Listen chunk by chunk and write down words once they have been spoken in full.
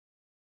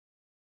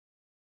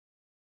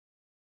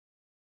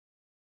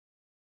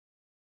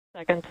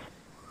Seconds.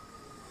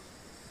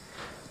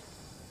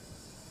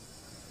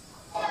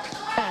 10,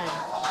 9,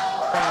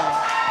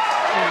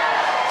 8,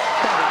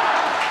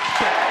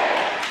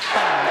 7,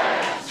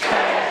 6,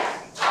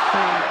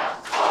 5,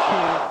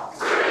 4,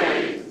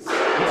 3, 2, 1.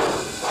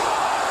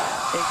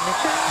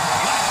 Ignition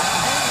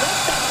and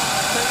liftoff.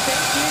 So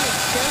thank you.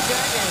 Go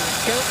Dragons.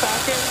 Go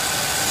Falcon.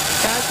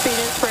 Godspeed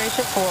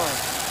Inspiration 4.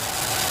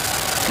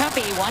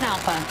 Copy, 1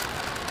 Alpha.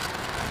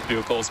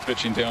 Vehicle is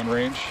pitching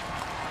downrange.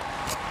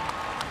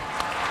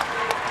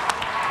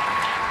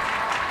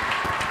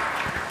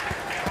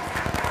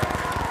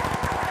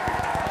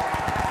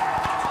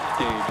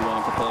 Stage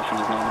 1 propulsion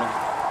is nominal.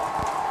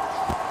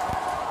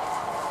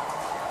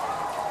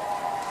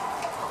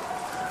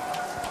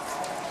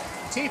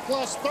 T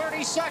plus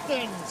 30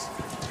 seconds.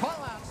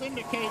 Callouts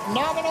indicate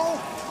nominal.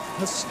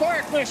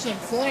 Historic mission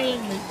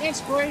flying the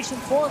Inspiration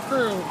 4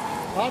 crew.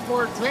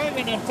 Onboard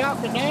Dragon and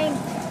Falcon 9.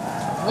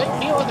 Great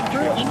deal of the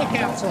crew in the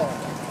capsule.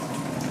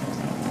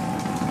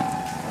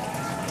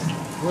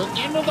 We're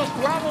into the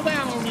throttle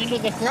down, into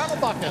the throttle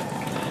bucket.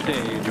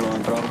 Stage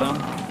 1 throttle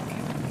down.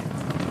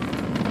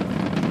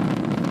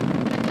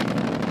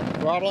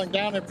 Throttling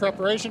down in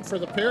preparation for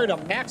the period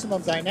of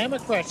maximum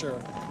dynamic pressure.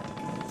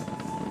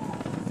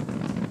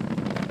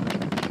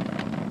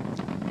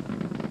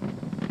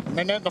 And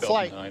then into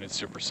flight. 9 is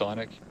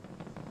supersonic.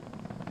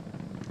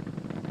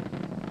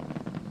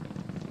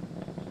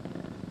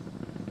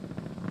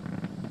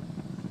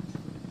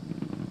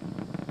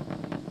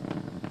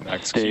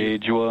 Max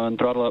Stage 1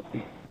 throttle up.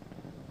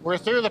 We're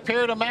through the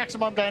period of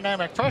maximum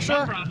dynamic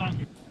pressure.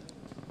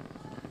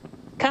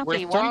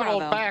 Copy, We're 1 throttled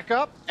Bravo. back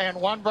up, and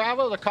 1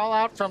 Bravo, the call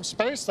out from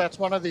space. That's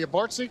one of the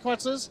abort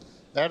sequences.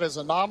 That is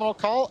a nominal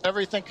call.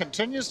 Everything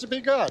continues to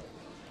be good.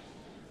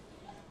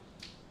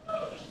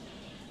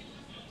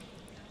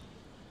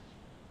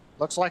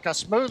 Looks like a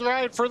smooth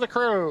ride for the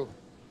crew.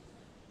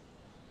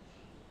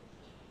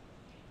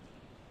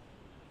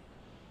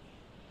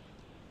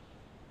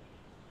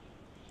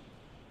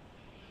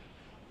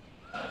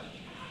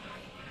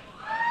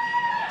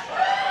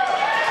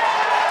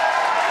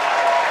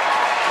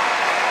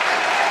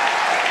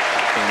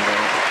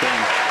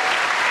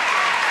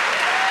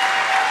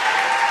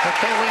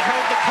 Okay, we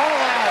heard the call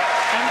out.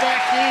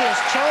 MVAC-D is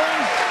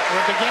chilling.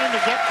 We're beginning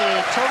to get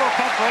the turbo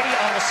pump ready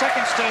on the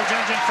second stage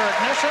engine for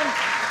ignition.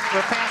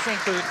 We're passing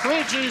through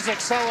 3 G's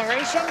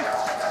acceleration.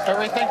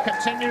 Everything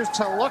continues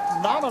to look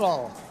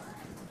nominal.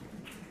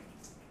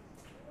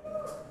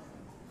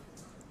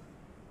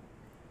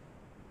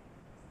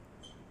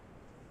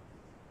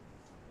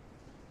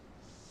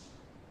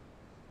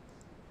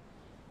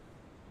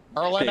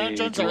 Merlin Stage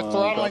engines are 1 throttling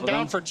throttle down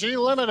down. for G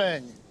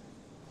limiting.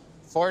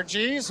 4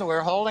 G's, we're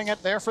holding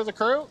it there for the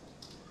crew.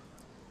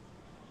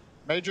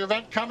 Major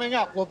event coming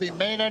up will be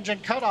main engine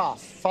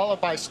cutoff, followed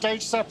by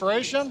stage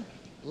separation,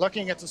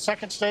 looking at the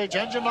second stage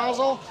engine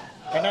nozzle,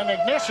 and then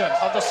ignition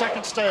of the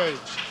second stage.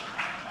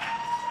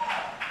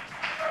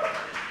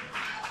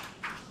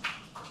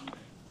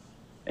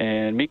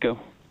 And Miko.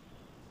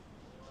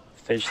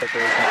 Stage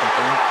separation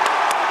confirmed.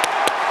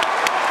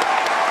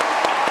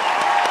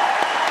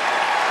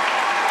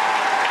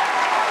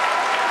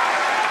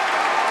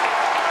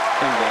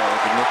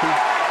 Ignition.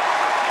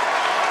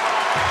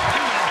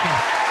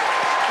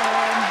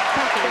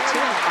 Copy, 2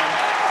 Alpha.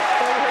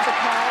 There was a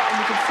call, and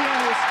you can see on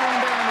your screen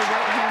there on the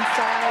right-hand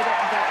side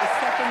that the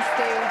second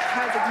stage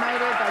has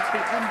ignited. That's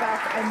the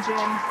MVAC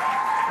engine.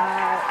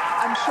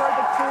 I'm sure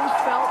the crew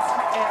felt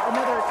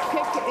another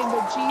kick in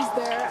the G's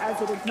there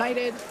as it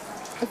ignited.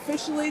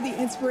 Officially, the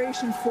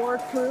Inspiration 4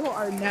 crew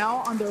are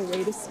now on their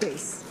way to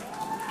space.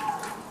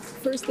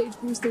 First stage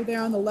booster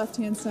there on the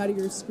left-hand side of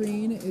your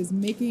screen is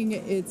making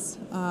its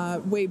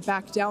way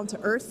back down to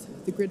Earth.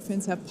 The grid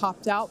fins have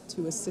popped out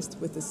to assist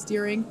with the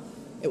steering.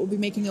 It will be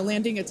making a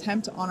landing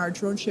attempt on our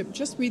drone ship.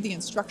 Just read the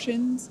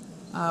instructions,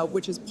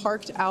 which is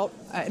parked out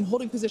and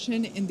holding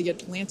position in the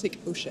Atlantic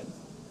Ocean.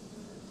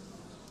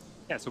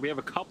 Yeah, so we have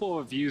a couple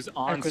of views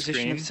on Acquisition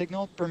screen. of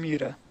signal,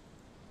 Bermuda.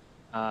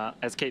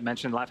 As Kate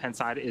mentioned, the left-hand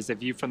side is a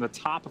view from the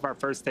top of our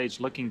first stage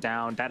looking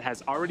down. That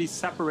has already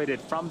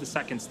separated from the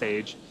second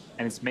stage,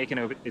 and it's making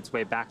its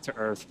way back to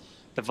Earth.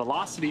 The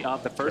velocity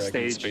of the first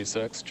Dragon stage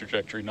SpaceX,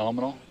 trajectory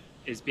nominal.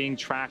 is being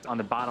tracked on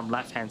the bottom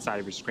left-hand side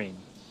of your screen.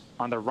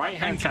 On the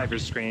right-hand side of your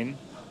screen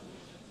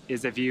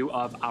is a view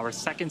of our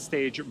second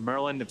stage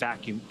Merlin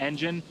vacuum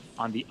engine.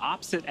 On the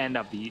opposite end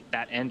of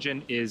that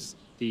engine is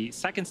the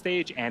second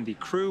stage and the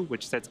crew,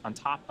 which sits on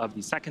top of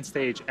the second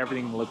stage.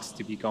 Everything looks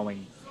to be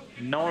going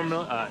normally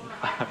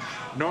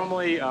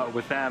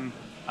with them.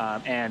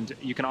 And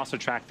you can also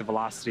track the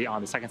velocity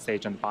on the second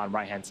stage on the bottom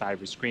right-hand side of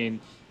your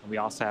screen. And we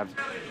also have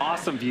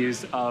awesome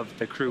views of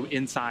the crew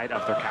inside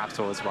of their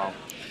capsule as well.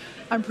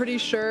 I'm pretty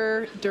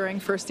sure during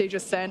first stage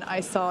ascent, I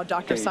saw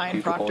Dr.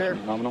 Sian Proctor.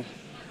 Nominal.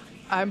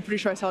 I'm pretty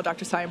sure I saw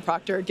Dr. Sian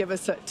Proctor give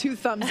us 2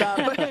 thumbs up.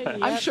 Yep.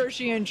 I'm sure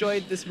she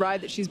enjoyed this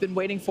ride that she's been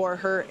waiting for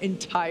her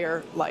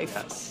entire life.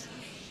 Yes.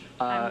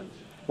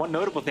 One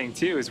notable thing,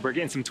 too, is we're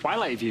getting some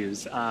twilight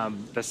views.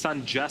 The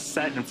sun just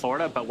set in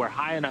Florida, but we're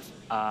high enough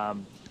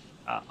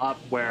up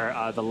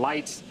where the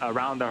light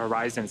around the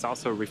horizon is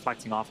also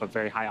reflecting off of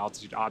very high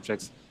altitude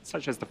objects,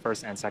 such as the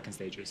first and second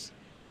stages.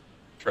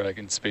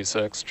 Dragon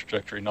SpaceX,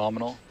 trajectory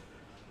nominal.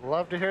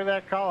 Love to hear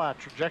that call out,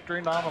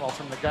 trajectory nominal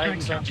from the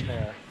guidance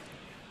engineer.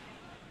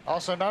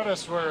 Also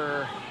notice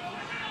we're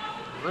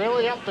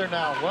really up there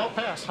now, well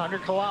past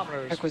 100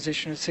 kilometers.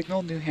 Acquisition of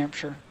signal, New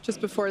Hampshire.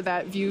 Just before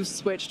that view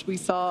switched, we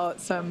saw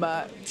some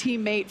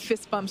teammate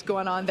fist bumps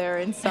going on there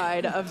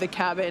inside of the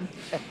cabin.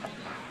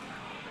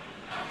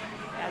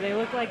 Yeah, they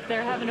look like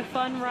they're having a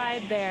fun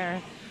ride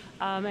there.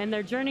 And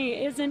their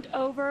journey isn't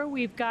over.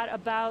 We've got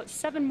about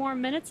 7 more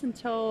minutes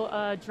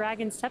until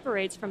Dragon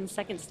separates from the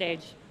second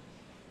stage.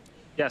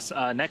 Yes,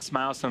 next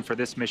milestone for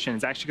this mission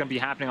is actually going to be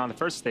happening on the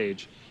first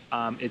stage.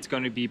 It's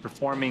going to be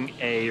performing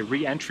a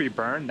re-entry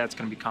burn that's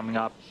going to be coming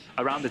up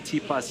around the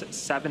T+,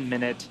 7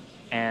 minute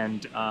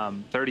and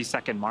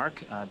 30-second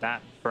mark.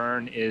 That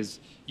burn is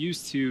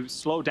used to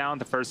slow down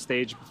the first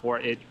stage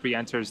before it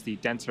re-enters the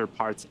denser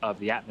parts of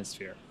the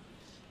atmosphere.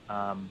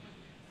 A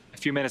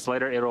few minutes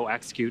later, it will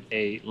execute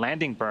a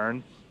landing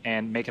burn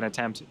and make an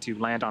attempt to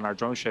land on our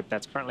drone ship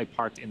that's currently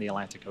parked in the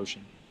Atlantic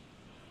Ocean.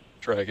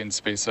 Dragon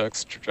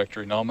SpaceX,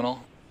 trajectory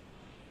nominal.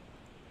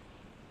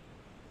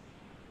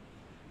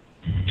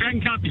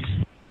 Dragon copies.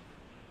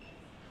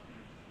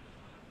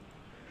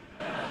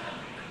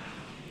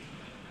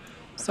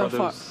 So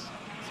far,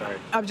 sorry.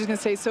 I was just going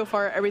to say, so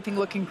far, everything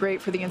looking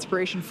great for the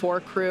Inspiration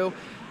 4 crew.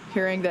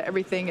 Hearing that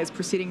everything is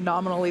proceeding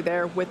nominally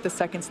there with the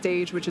second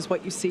stage, which is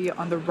what you see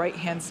on the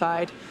right-hand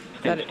side.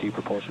 Stage 2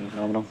 propulsion is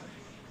nominal.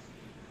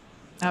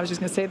 I was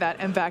just going to say that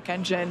MVAC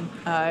engine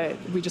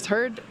we just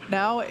heard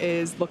now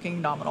is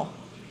looking nominal.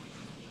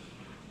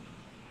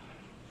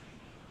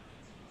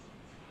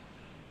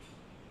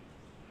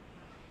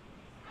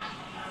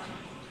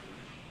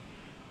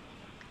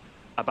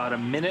 About a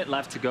minute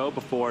left to go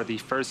before the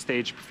first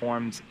stage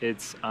performs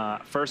its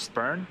first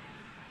burn.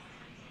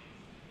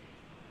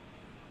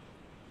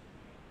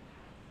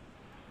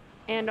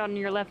 And on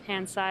your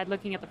left-hand side,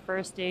 looking at the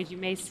first stage, you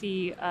may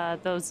see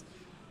those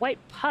white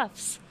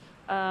puffs.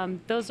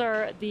 Those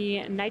are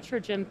the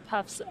nitrogen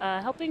puffs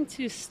helping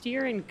to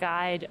steer and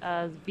guide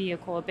the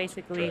vehicle.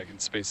 Basically, Dragon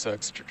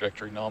SpaceX,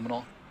 trajectory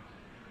nominal.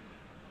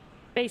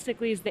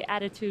 basically is the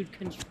attitude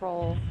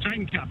control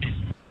Dragon copies.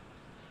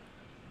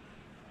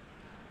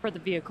 for the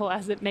vehicle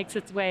as it makes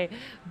its way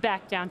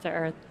back down to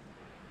Earth.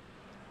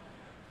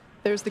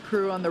 There's the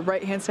crew on the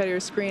right-hand side of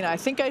your screen. I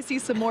think I see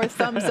some more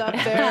thumbs up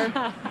there.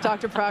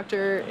 Dr.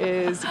 Proctor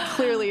is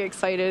clearly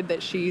excited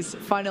that she's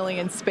finally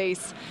in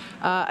space.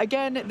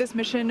 Again, this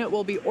mission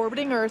will be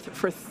orbiting Earth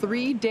for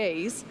 3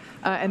 days,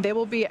 and they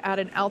will be at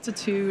an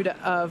altitude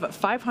of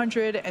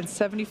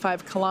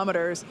 575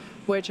 kilometers,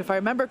 which, if I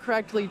remember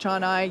correctly,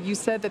 John you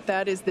said that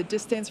that is the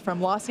distance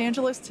from Los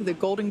Angeles to the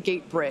Golden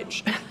Gate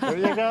Bridge. There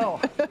you go.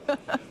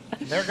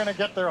 They're going to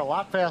get there a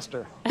lot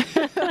faster.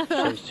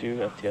 Stage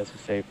 2, FTS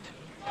is saved.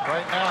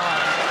 Right now,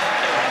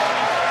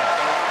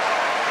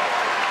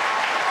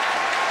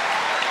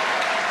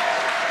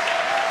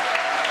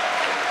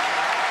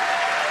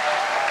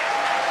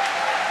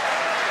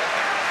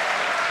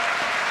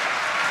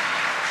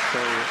 So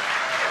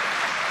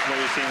what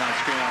you're seeing on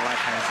screen on the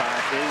left-hand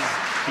side is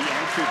the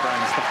entry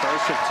burns, the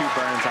first of 2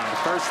 burns on the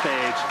first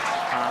stage.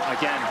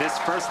 Again, this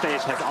first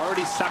stage has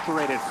already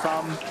separated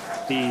from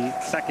the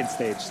second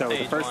stage. So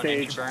the first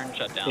stage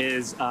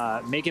is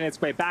making its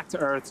way back to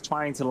Earth,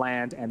 trying to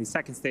land, and the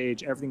second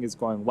stage, everything is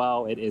going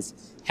well. It is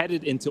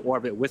headed into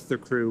orbit with the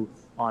crew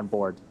on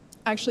board.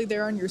 Actually,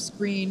 there on your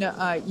screen,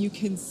 you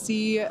can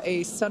see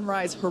a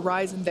sunrise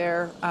horizon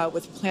there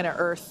with planet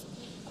Earth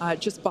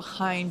just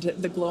behind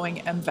the glowing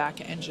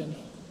MVAC engine.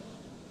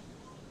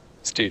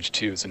 Stage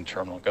 2 is in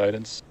terminal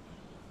guidance.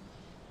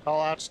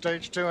 call out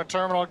stage 2 and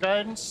terminal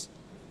guidance.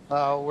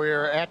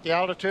 We're at the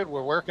altitude.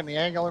 We're working the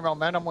angular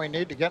momentum we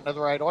need to get into the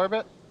right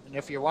orbit. And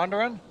if you're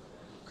wondering,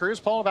 crew's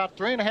pulling about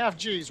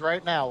 3.5 Gs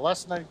right now,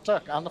 less than they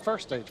took on the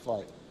first stage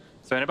flight.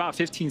 So in about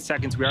 15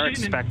 seconds, we are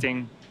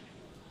expecting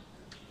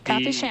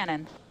Copy,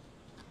 Shannon.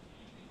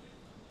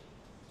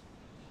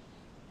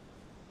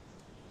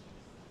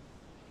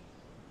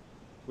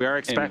 We are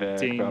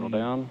expecting throttle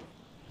down.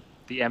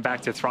 the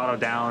MVAC to throttle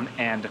down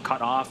and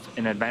cut off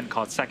in an event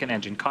called second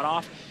engine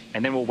cutoff,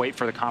 and then we'll wait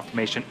for the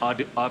confirmation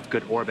of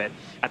good orbit.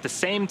 At the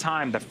same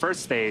time, the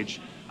first stage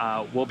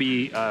will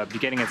be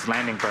beginning its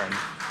landing burn.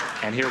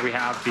 And here we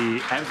have the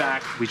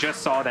MVAC. We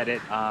just saw that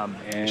it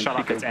shut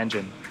off its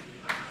engine.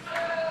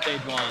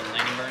 Stage 1,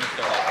 landing burn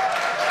startup.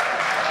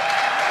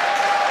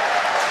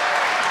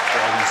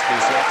 Dragon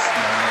SpaceX,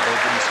 nominal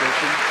orbit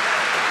insertion.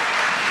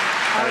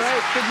 All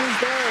right, good news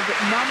there of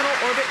nominal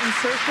orbit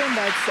insertion.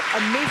 That's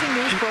amazing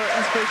news for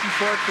Inspiration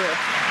 4 crew.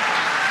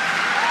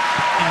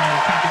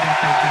 Copy that,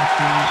 President.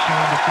 We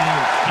showed the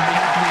field. On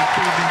behalf of the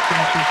crew of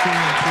Inspiration 4,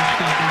 we just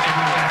want to thank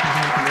everyone back at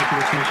home for making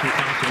this mission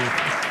possible.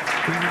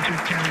 We were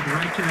just carried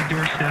right to the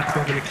doorstep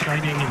of an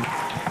exciting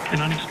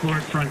and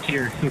unexplored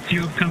frontier. A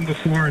few have come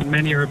before, and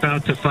many are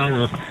about to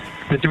follow.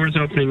 The door's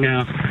opening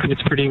now, and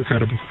it's pretty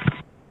incredible.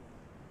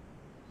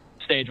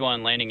 Stage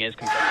 1, landing is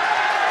confirmed.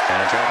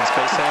 And Dragon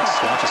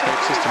SpaceX launch escape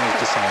system is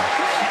disarmed.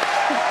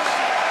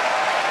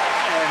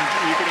 And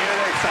you can hear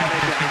the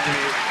excitement behind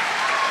me.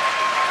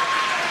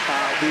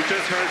 We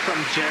just heard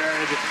from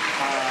Jared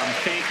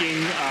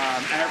thanking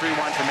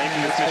everyone for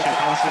making this mission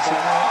possible.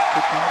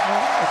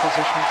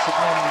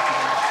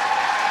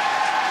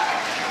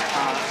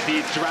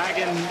 The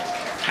Dragon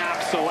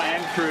capsule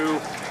and crew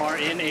are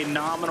in a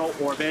nominal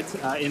orbit.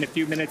 In a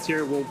few minutes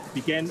here, we'll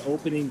begin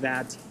opening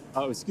that.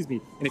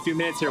 In a few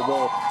minutes here,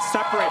 we'll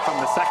separate from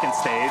the second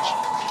stage,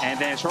 and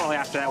then shortly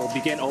after that, we'll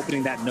begin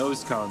opening that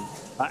nose cone.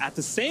 At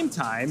the same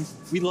time,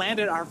 we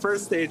landed our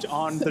first stage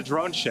on the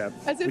drone ship,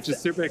 which is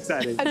super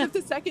exciting. As if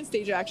the second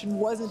stage action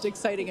wasn't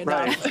exciting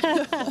enough.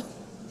 Right.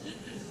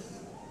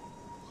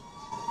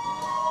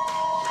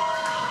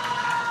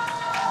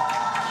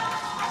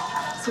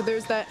 So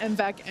there's that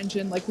MVAC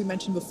engine, like we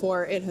mentioned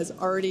before. It has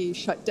already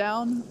shut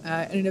down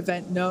in an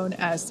event known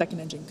as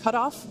second engine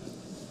cutoff.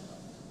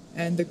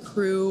 And the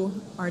crew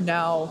are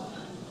now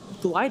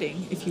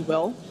gliding, if you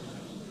will.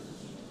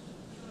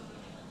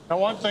 Now,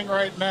 one thing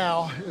right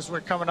now is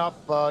we're coming up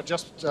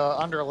just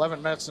under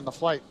 11 minutes in the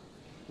flight.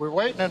 We're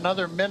waiting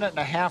another minute and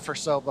a half or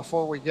so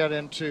before we get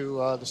into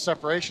the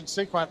separation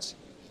sequence.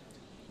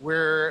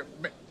 The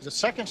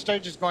second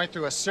stage is going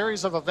through a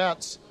series of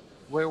events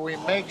where we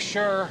make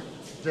sure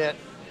that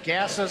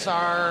gases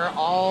are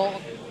all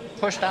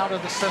pushed out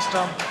of the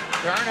system.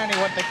 There aren't any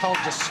what they call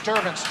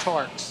disturbance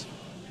torques.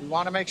 We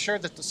want to make sure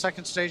that the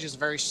second stage is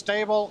very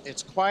stable,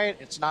 it's quiet,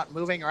 it's not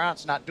moving around,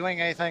 it's not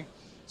doing anything.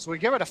 So we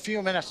give it a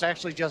few minutes to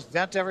actually just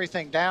vent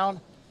everything down,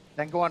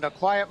 then go into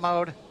quiet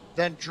mode.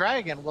 Then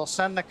Dragon will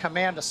send the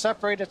command to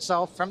separate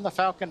itself from the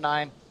Falcon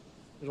 9.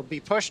 It'll be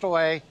pushed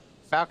away.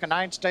 Falcon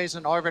 9 stays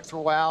in orbit for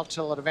a while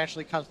till it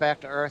eventually comes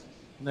back to Earth,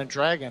 and then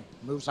Dragon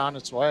moves on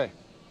its way.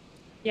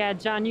 Yeah,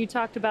 John, you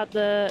talked about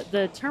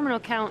the terminal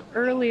count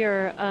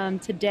earlier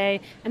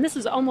today, and this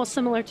is almost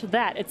similar to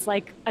that. It's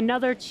like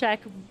another check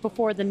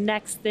before the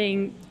next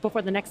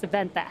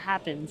event that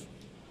happens.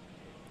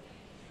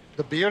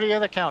 The beauty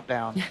of the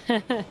countdown.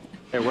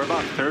 We're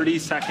about 30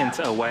 seconds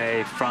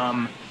away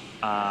from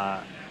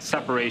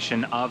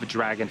separation of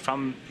Dragon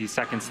from the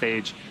second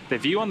stage. The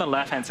view on the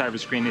left-hand side of the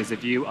screen is a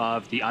view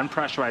of the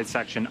unpressurized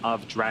section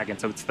of Dragon.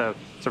 So it's the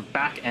sort of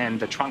back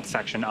end, the trunk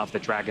section of the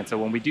Dragon. So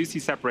when we do see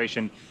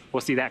separation, we'll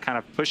see that kind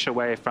of push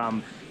away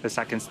from the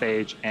second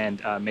stage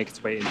and make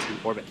its way into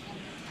orbit.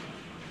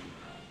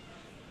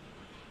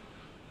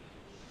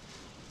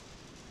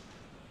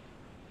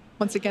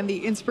 Once again, the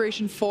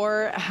Inspiration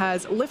 4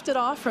 has lifted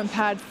off from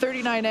pad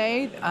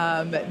 39A.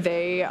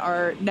 They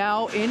are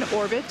now in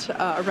orbit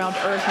around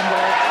Earth, and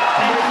there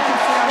you can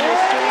see on your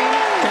screen.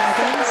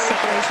 Dragon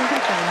separation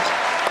confirmed.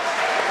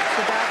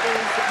 So that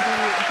is the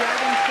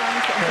Dragon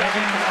trunk.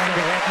 Dragon, on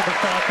behalf of the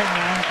Falcon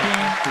 9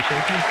 team,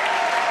 appreciate you.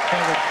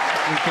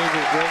 We gave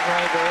you a great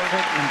ride to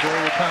orbit. Enjoy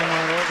your time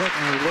on orbit,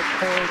 and we look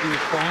forward to you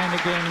flying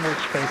again with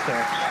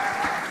SpaceX.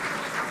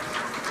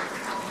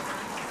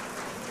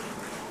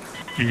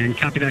 And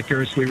copy that,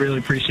 Gerst. We really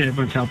appreciate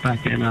everyone's help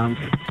back in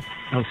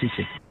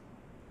LCC.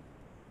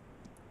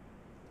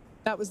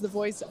 That was the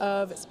voice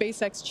of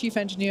SpaceX Chief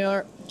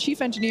Engineer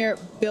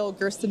Bill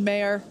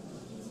Gerstenmayer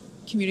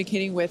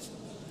communicating with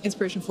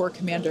Inspiration 4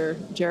 Commander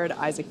Jared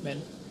Isaacman.